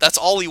to it. That's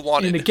all he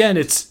wanted. And again,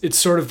 it's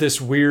sort of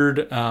this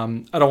weird, I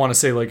don't want to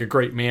say like a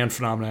great man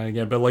phenomenon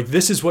again, but like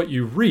this is what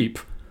you reap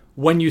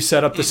when you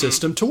set up the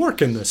system to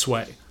work in this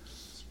way.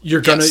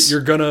 You're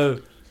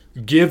gonna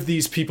give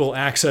these people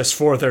access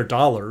for their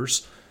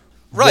dollars.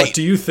 Right. What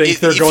do you think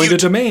they're going to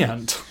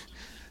demand?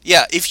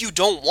 Yeah, if you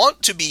don't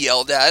want to be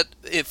yelled at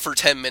for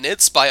 10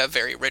 minutes by a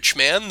very rich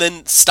man,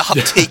 then stop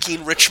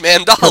taking rich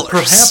man dollars. Or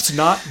perhaps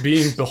not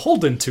being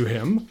beholden to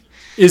him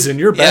is in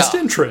your best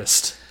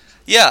interest.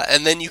 Yeah,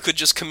 and then you could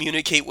just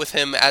communicate with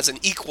him as an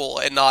equal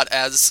and not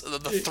as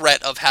the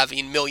threat of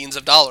having millions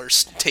of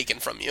dollars taken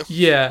from you.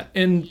 Yeah,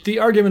 and the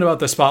argument about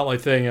the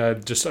spotlight thing, I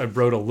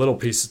wrote a little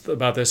piece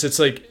about this. It's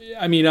like,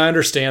 I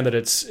understand that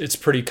it's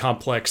pretty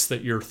complex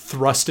that you're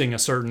thrusting a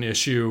certain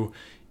issue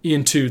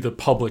into the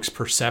public's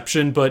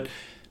perception, but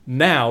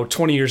now,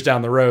 20 years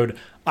down the road,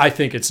 I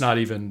think it's not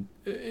even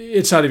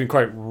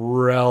quite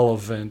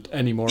relevant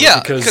anymore.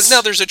 Yeah, because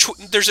now there's a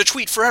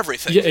tweet for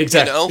everything. Yeah,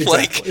 exactly.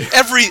 Like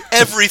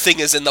everything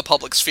is in the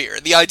public sphere.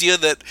 The idea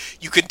that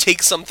you can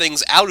take some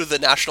things out of the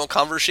national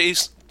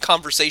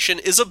conversation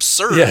is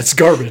absurd. Yeah, it's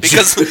garbage.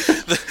 Because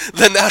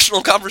the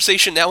national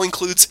conversation now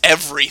includes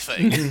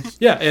everything.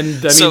 Yeah, and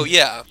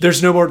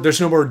there's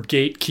no more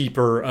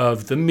gatekeeper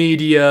of the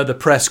media, the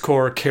press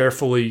corps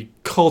carefully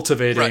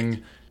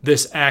cultivating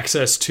this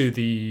access to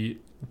the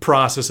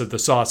process of the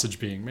sausage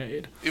being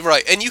made.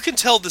 Right, and you can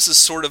tell this is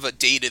sort of a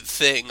dated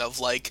thing of,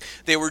 like,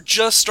 they were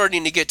just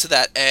starting to get to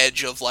that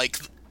edge of, like,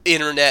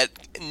 internet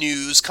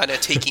news kind of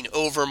taking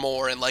over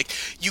more, and, like,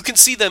 you can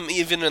see them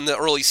even in the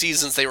early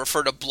seasons, they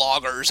refer to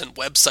bloggers and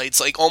websites,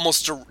 like,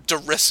 almost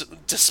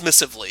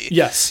dismissively.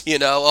 Yes. You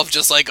know, of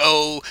just like,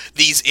 oh,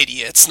 these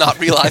idiots, not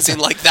realizing,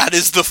 like, that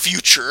is the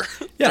future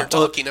they're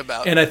talking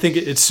about. And I think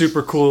it's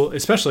super cool,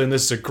 especially, and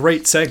this is a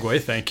great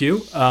segue, thank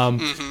you,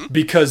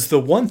 because the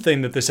one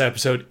thing that this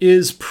episode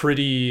is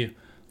pretty,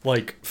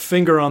 like,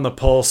 finger on the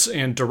pulse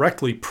and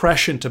directly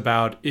prescient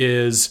about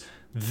is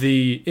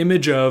the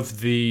image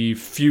of the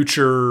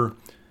future,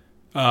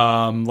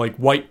 like,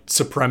 white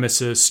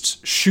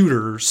supremacist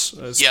shooters,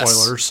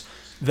 spoilers,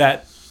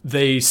 that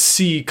they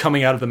see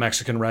coming out of the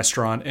Mexican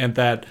restaurant, and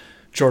that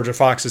Georgia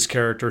Fox's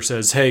character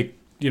says, hey,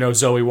 you know,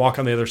 Zoe, walk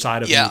on the other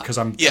side of me, because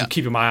I'm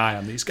keeping my eye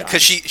on these guys.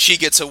 Because she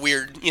gets a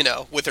weird, you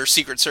know, with her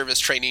Secret Service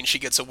training, she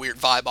gets a weird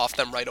vibe off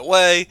them right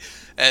away,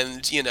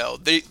 and, you know,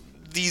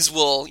 these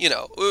will, you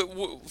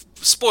know,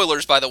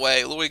 spoilers, by the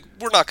way,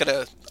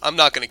 I'm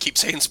not gonna keep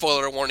saying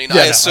spoiler warning.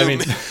 Yeah,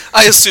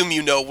 I assume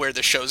you know where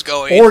the show's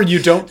going, or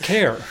you don't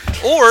care,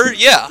 or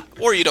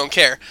you don't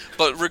care.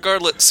 But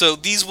regardless, so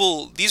these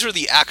are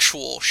the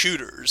actual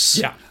shooters.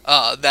 Yeah.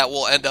 That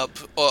will end up,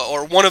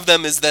 or one of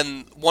them's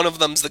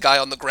the guy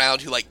on the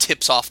ground who, like,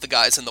 tips off the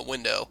guys in the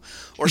window,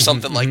 or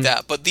something like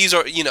that. But these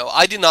are, you know,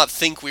 I did not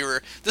think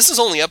this is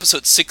only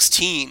episode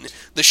 16.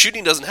 The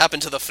shooting doesn't happen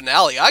to the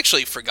finale. I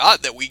actually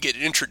forgot that we get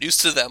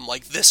introduced to them,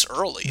 like, this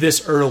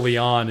early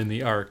on in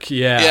the arc.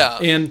 Yeah.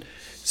 And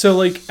so,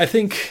 like, I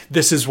think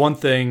this is one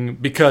thing,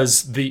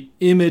 because the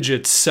image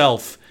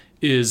itself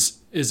is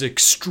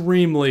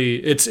extremely,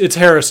 it's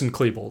Harrison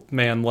Klebold,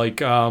 man. Like,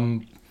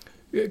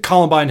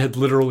 Columbine had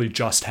literally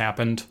just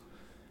happened.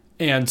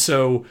 And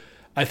so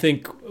I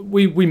think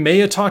we may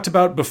have talked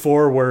about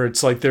before where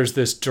it's like there's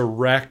this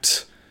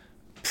direct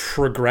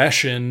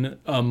progression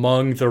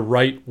among the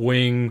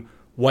right-wing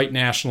white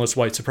nationalist,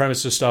 white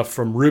supremacist stuff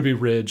from Ruby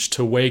Ridge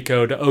to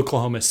Waco to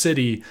Oklahoma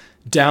City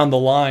down the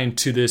line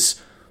to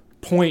this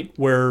point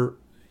where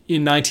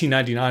in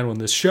 1999, when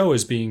this show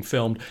is being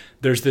filmed,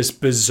 there's this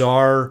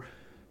bizarre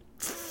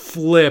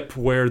flip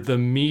where the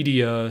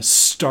media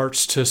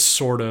starts to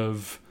sort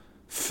of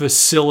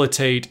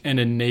facilitate and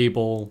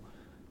enable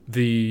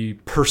the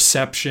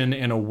perception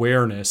and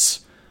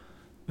awareness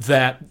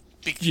that,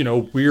 you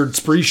know, weird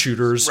spree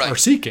shooters are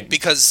seeking.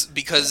 Because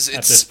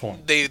at this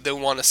point they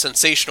want to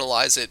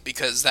sensationalize it,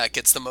 because that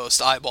gets the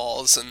most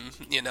eyeballs, and,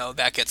 you know,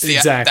 that gets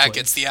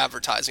the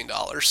advertising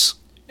dollars.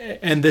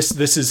 And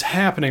this is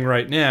happening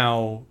right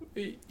now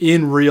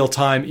in real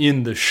time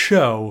in the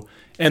show,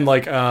 and,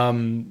 like,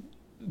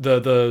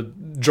 the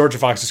Georgia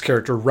Fox's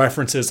character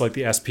references, like,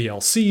 the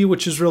SPLC,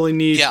 which is really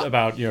neat,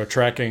 about, you know,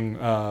 tracking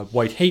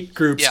white hate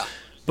groups. Yeah.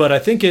 But I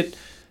think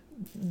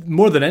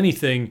more than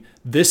anything,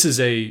 this is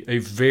a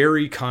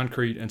very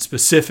concrete and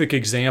specific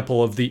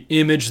example of the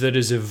image that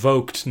is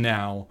evoked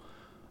now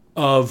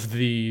of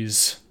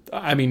these.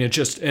 I mean,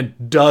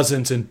 and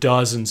dozens and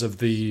dozens of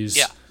these.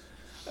 Yeah.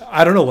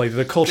 I don't know, like,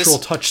 the cultural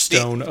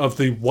touchstone of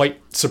the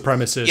white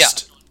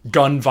supremacist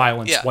gun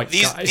violence white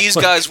guy. These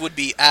guys would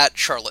be at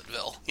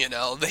Charlottesville, you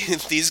know.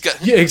 These guys.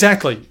 Yeah,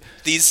 exactly.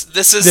 This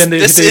is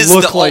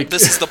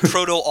the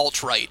proto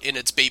alt-right in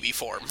its baby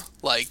form.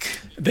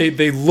 Like,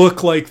 they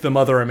look like the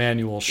Mother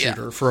Emanuel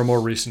shooter, for a more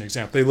recent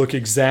example. They look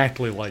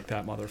exactly like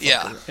that motherfucker.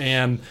 Yeah.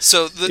 And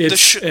so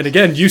and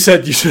again, you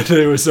said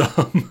it was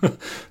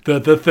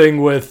the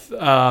thing with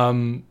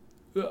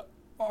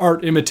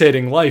art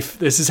imitating life.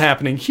 This is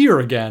happening here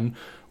again,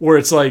 where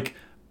it's like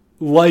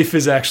life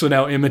is actually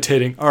now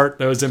imitating art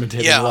that was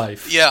imitating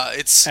life. Yeah,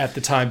 it's at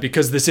the time,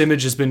 because this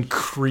image has been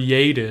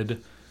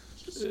created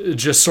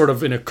just sort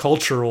of in a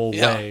cultural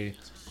way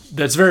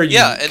that's very unique.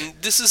 And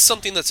this is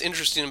something that's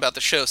interesting about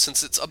the show,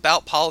 since it's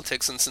about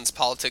politics, and since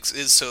politics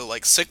is so,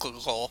 like,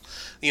 cyclical,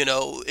 you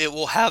know, it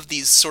will have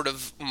these sort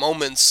of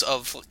moments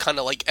of kind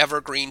of, like,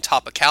 evergreen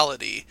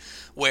topicality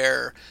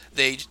where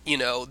they, you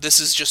know, this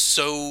is just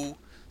so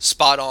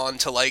spot on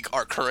to, like,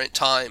 our current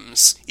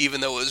times,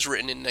 even though it was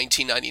written in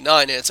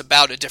 1999 and it's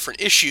about a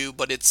different issue,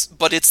 but it's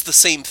the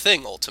same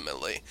thing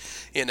ultimately.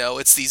 You know,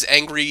 it's these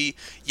angry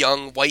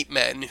young white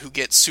men who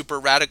get super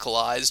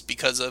radicalized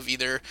because of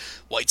either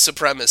white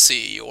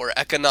supremacy or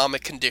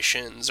economic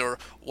conditions or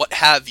what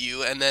have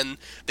you, and then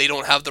they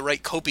don't have the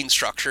right coping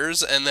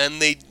structures, and then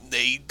they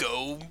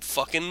go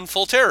fucking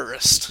full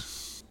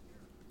terrorist.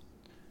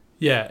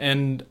 Yeah,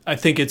 and I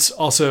think it's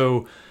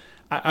also,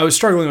 I was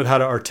struggling with how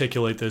to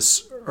articulate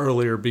this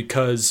earlier,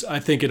 because I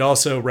think it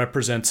also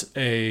represents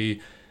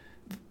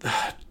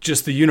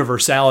just the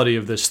universality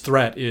of this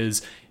threat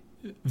is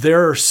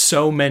there are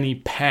so many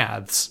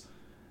paths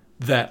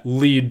that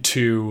lead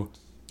to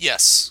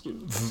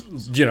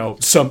you know,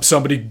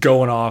 somebody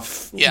going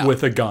off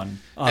with a gun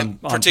on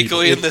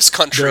particularly people. in this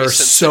country, there are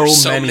since so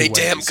there's so many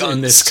damn guns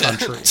in this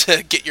country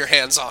to get your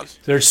hands on.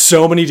 There's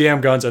so many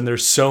damn guns, and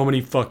there's so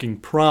many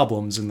fucking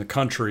problems in the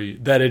country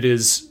that it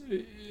is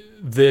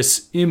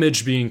this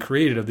image being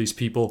created of these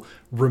people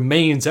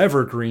remains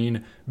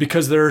evergreen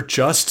because there are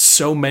just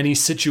so many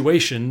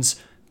situations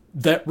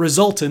that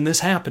result in this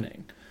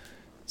happening.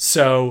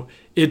 So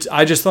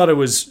I just thought it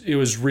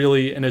was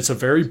really, and it's a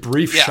very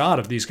brief shot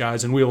of these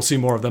guys, and we'll see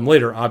more of them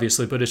later,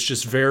 obviously, but it's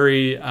just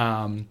very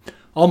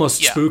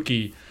almost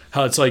spooky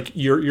how it's like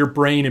your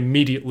brain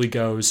immediately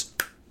goes,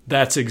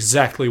 that's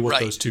exactly what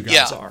those two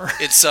guys are.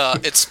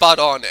 It's spot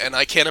on, and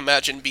I can't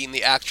imagine being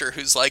the actor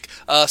who's like,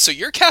 so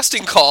your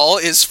casting call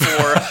is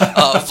for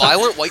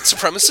violent white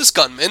supremacist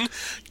gunman.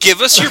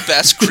 Give us your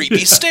best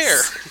creepy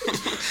stare.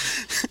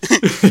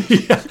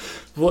 Yeah.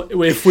 Well,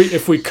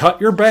 if we cut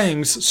your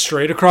bangs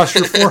straight across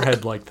your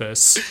forehead like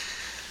this,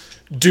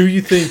 do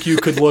you think you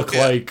could look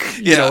like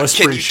a spree shooter?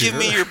 Can you give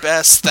me your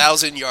best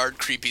 1,000-yard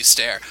creepy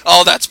stare?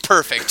 Oh, that's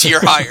perfect.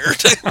 You're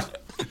hired.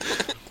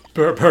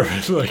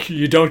 Perfect. Like,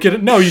 you don't get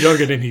it. No, you don't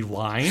get any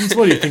lines.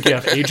 What do you think? You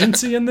have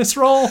agency in this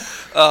role?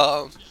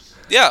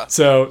 Yeah.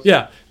 So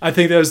yeah, I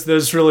think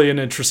there's really an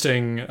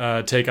interesting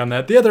take on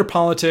that. The other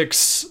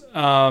politics.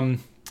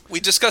 We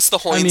discussed the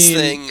Hoynes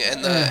thing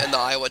and the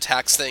Iowa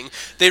tax thing.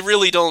 They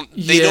really don't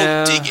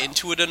dig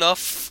into it enough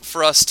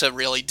for us to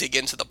really dig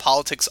into the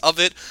politics of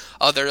it,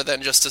 other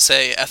than just to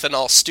say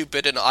ethanol's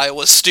stupid and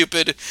Iowa's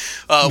stupid,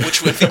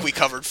 which I think we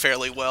covered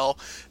fairly well.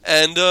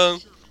 And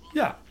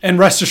and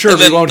rest assured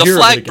we won't hear it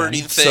again. The flag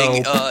burning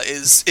thing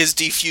is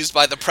defused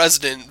by the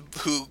president,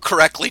 who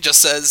correctly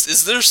just says,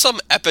 "Is there some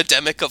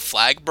epidemic of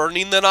flag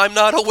burning that I'm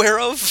not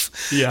aware of?"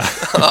 Yeah.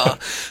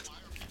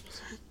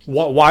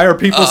 Why are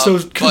people so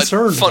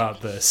concerned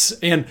about this?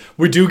 And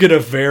we do get a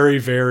very,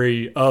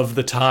 very of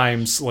the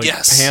times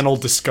panel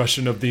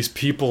discussion of these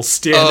people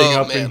standing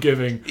up and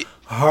giving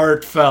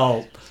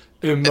heartfelt,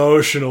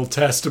 emotional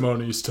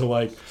testimonies to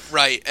right.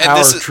 And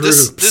our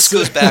troops. This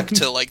goes back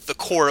to the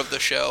core of the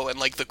show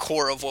and the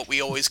core of what we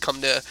always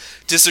come to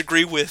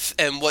disagree with,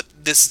 and what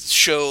this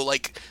show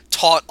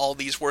taught all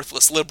these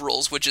worthless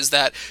liberals, which is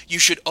that you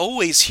should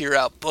always hear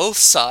out both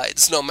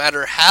sides, no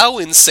matter how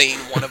insane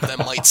one of them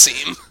might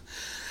seem.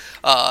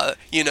 We're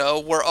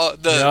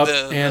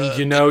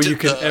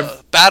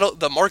battle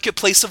the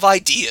marketplace of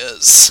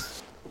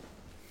ideas.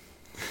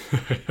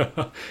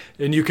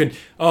 And you can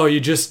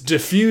you just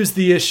diffuse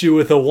the issue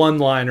with a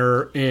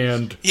one-liner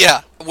and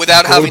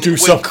without having do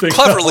something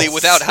cleverly else.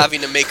 Without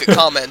having to make a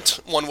comment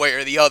one way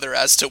or the other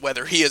as to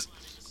whether he is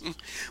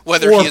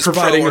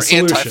pro or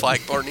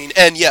anti-flag burning,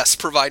 and yes,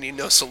 providing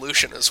no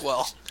solution as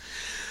well.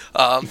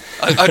 A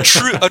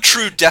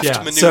true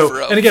deft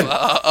maneuver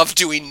of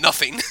doing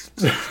nothing.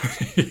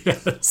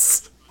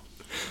 Yes.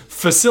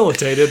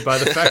 Facilitated by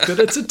the fact that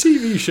it's a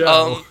TV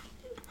show.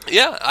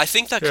 I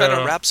think that kind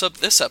of wraps up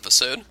this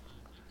episode.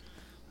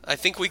 I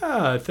think we... go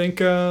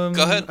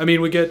ahead. I mean,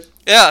 we get...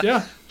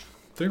 Yeah.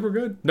 I think we're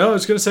good. No, I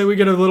was going to say we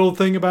get a little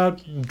thing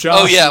about Josh.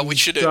 Oh yeah, we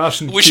should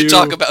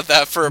talk about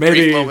that for a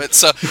brief moment.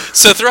 So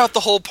throughout the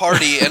whole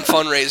party and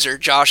fundraiser,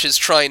 Josh is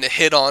trying to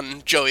hit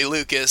on Joey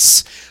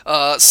Lucas,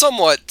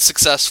 somewhat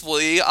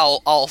successfully.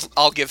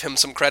 I'll give him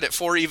some credit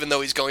for, even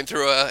though he's going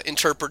through a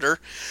interpreter,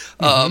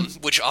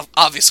 which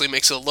obviously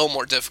makes it a little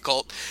more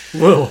difficult.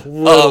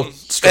 Little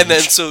and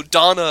then so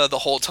Donna the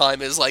whole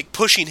time is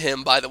pushing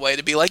him, by the way,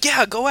 to be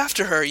yeah, go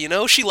after her.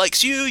 She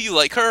likes you, you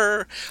like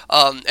her,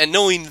 and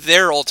knowing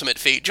their ultimate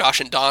fate,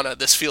 Josh and Donna,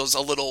 this feels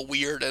a little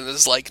weird, and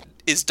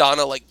is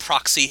Donna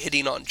proxy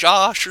hitting on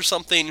Josh or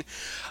something?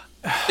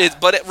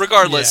 But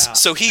regardless,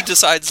 so he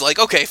decides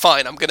okay,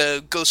 fine, I'm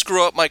gonna go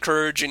screw up my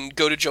courage and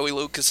go to Joey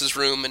Lucas's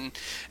room and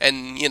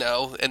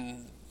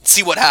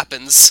see what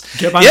happens.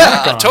 Get my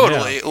back on,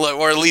 totally,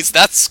 or at least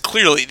that's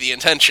clearly the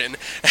intention.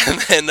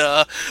 And then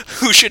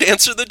who should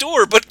answer the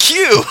door but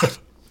Q?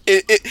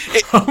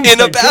 In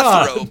a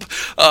bathrobe,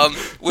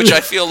 which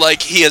I feel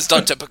like he has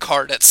done to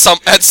Picard at some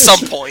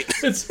point.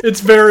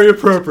 It's very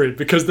appropriate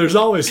because there's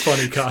always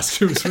funny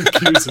costumes when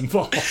Q's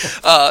involved.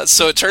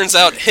 So it turns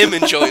out him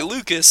and Joey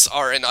Lucas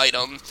are an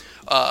item,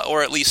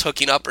 or at least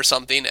hooking up or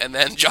something, and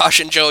then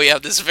Josh and Joey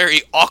have this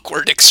very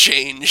awkward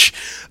exchange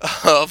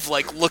of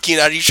looking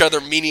at each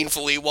other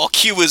meaningfully while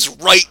Q is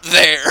right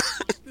there.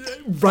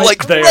 Right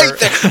there.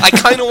 I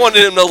kind of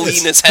wanted him to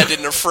lean his head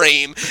in a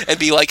frame and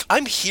be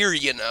I'm here,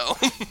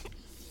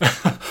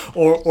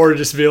 or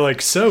just be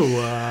so,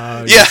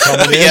 you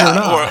coming in or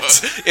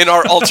not? Or in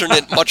our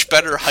alternate, much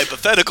better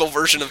hypothetical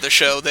version of the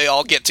show, they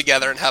all get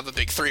together and have a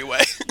big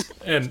three-way.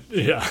 And,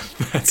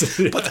 that's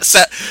it. But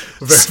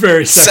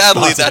very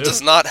sadly, that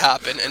does not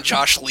happen, and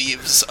Josh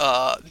leaves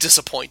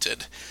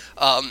disappointed.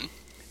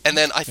 And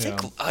then I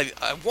think,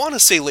 I want to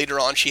say later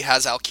on she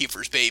has Al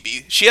Kiefer's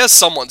baby. She has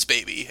someone's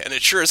baby, and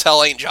it sure as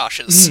hell ain't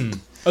Josh's.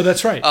 Oh,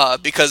 that's right.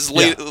 Because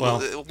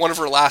one of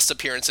her last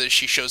appearances,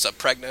 she shows up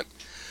pregnant.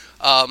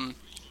 Oscar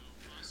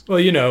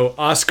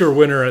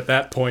winner at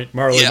that point,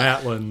 Marlee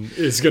Matlin,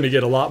 is going to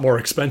get a lot more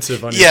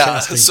expensive on your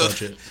casting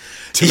budget.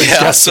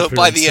 So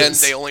by the end,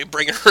 they only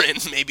bring her in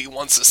maybe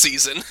once a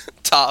season,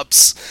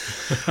 tops.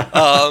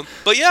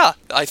 But yeah,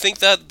 I think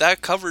that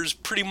covers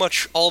pretty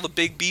much all the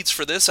big beats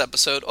for this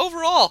episode.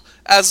 Overall,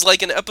 as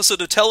an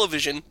episode of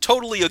television,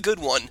 totally a good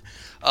one.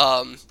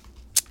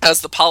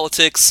 as the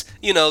politics,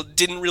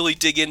 didn't really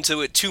dig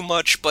into it too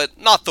much, but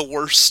not the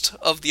worst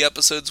of the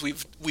episodes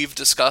we've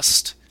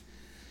discussed.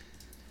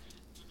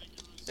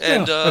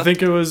 And I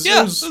think it was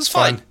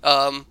fine.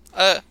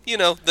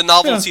 The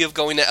novelty of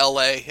going to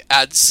LA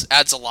adds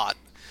a lot.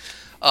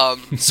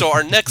 So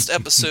our next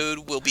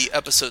episode will be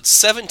episode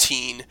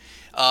 17,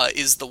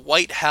 is the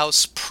White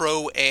House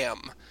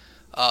Pro-Am,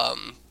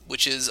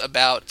 which is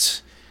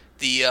about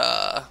the...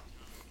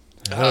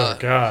 oh,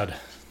 God.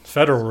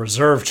 Federal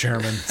Reserve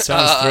Chairman.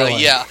 Sounds thrilling.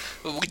 Yeah.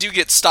 We do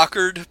get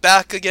Stockard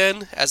back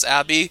again as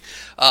Abby,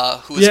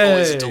 who is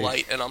always a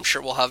delight, and I'm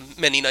sure we'll have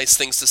many nice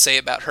things to say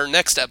about her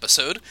next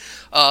episode.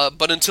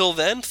 But until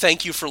then,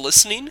 thank you for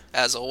listening,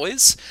 as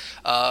always.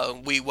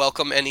 We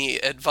welcome any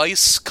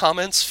advice,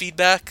 comments,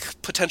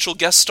 feedback, potential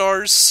guest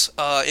stars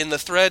in the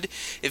thread.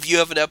 If you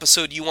have an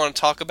episode you want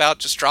to talk about,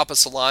 just drop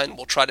us a line.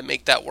 We'll try to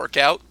make that work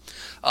out.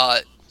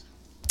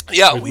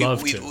 Yeah, we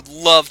would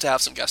love to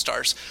have some guest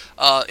stars.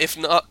 If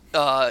not,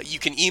 you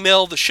can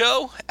email the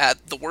show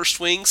at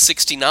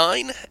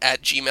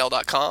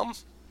theworstwing69@gmail.com.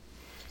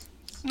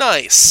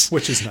 Nice.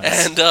 Which is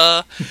nice.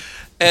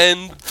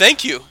 And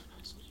thank you.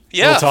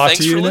 Yeah, we'll talk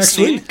thanks to you for next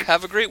listening. week.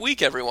 Have a great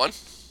week, everyone.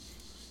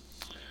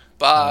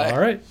 Bye. All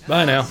right.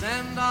 Bye now.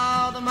 Send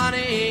all the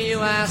money you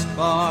ask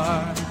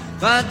for,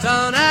 but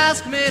don't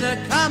ask me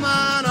to come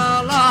on